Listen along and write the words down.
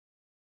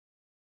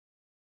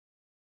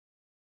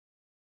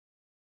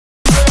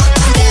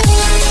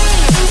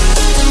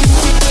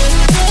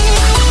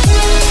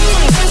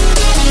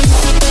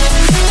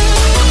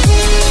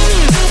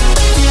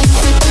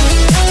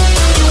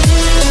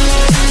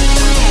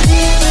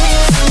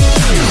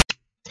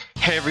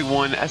Hey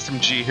everyone,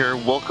 SMG here.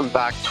 Welcome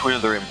back to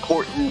another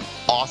important,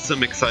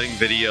 awesome, exciting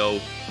video.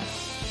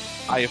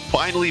 I have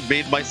finally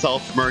made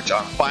myself merch.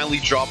 I'm finally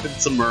dropping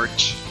some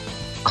merch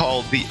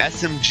called the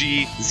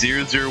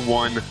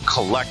SMG001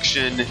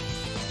 collection.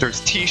 There's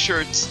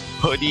t-shirts,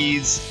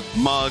 hoodies,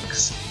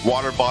 mugs,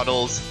 water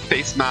bottles,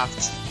 face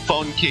masks,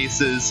 phone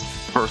cases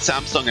for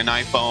Samsung and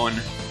iPhone,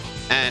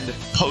 and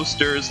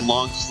posters,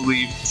 long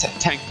sleeve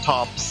tank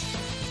tops,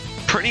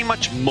 pretty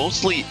much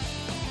mostly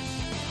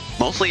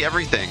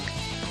everything.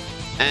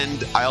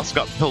 And I also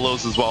got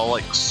pillows as well.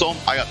 I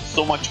got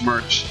so much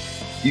merch.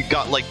 You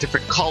got like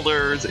different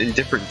colors and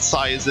different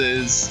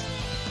sizes.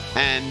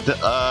 And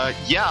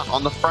yeah,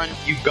 on the front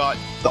you got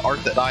the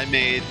art that I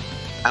made,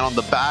 and on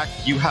the back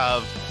you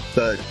have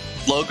the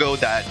logo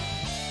that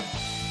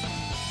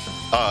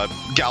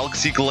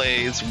Galaxy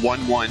Glaze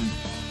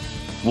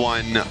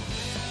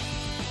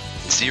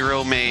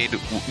 1110 made,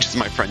 which is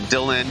my friend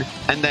Dylan,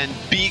 and then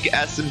Beeg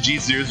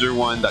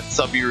SMG001 that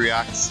Subi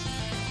Reacts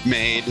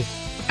made.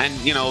 And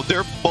you know,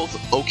 they're both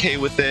okay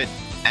with it,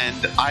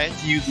 and I had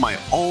to use my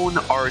own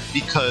art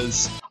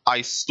because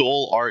I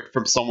stole art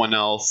from someone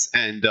else,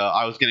 and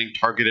I was getting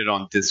targeted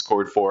on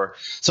Discord for.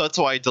 So that's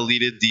why I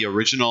deleted the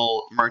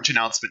original merch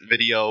announcement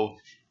video.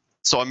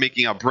 So I'm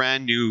making a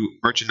brand new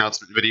merch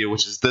announcement video,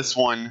 which is this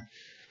one.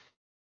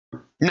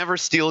 Never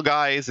steal,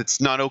 guys. It's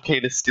not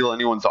okay to steal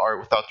anyone's art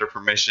without their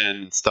permission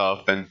and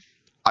stuff. And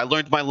I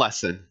learned my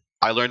lesson.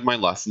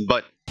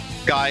 But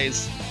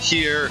guys,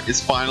 here is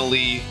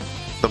finally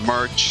the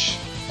merch,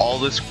 all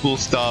this cool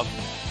stuff.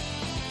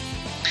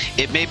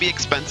 It may be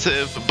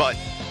expensive, but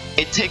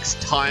it takes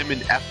time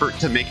and effort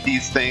to make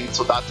these things,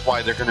 so that's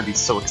why they're going to be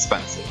so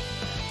expensive.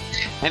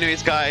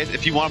 Anyways, guys,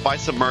 if you want to buy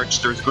some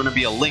merch, there's going to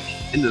be a link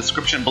in the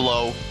description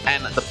below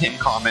and the pinned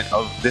comment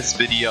of this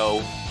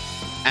video.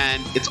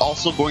 And it's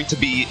also going to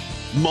be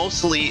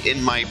mostly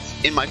in my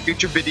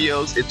future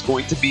videos. It's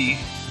going to be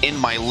in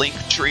my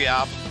Linktree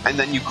app, and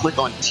then you click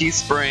on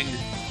Teespring,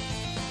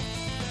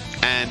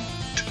 and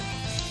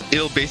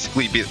it'll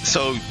basically be,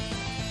 so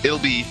it'll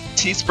be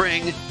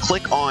Teespring,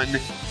 click on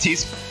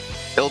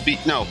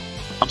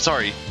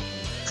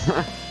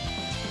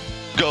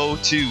go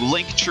to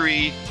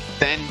Linktree,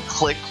 then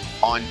click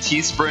on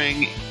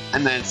Teespring,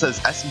 and then it says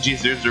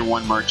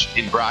SMG001 merch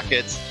in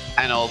brackets,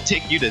 and it'll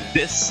take you to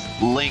this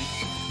link,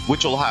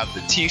 which will have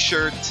the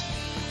t-shirt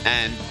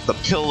and the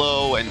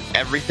pillow and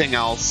everything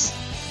else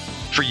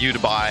for you to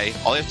buy.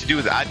 All you have to do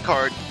is add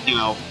card, you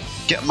know,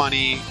 get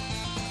money,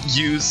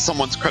 use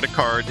someone's credit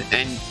card,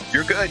 and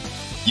you're good.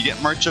 You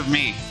get merch of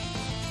me.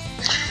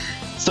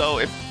 So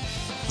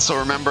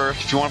remember,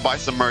 if you want to buy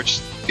some merch,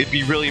 it'd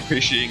be really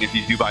appreciating if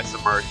you do buy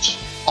some merch.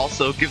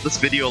 Also, give this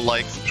video a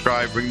like,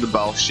 subscribe, ring the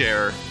bell,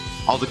 share,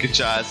 all the good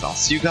jazz. I'll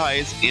see you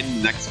guys in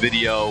the next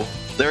video.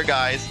 There,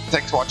 guys.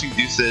 Thanks for watching,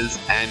 deuces,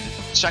 and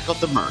check out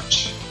the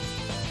merch.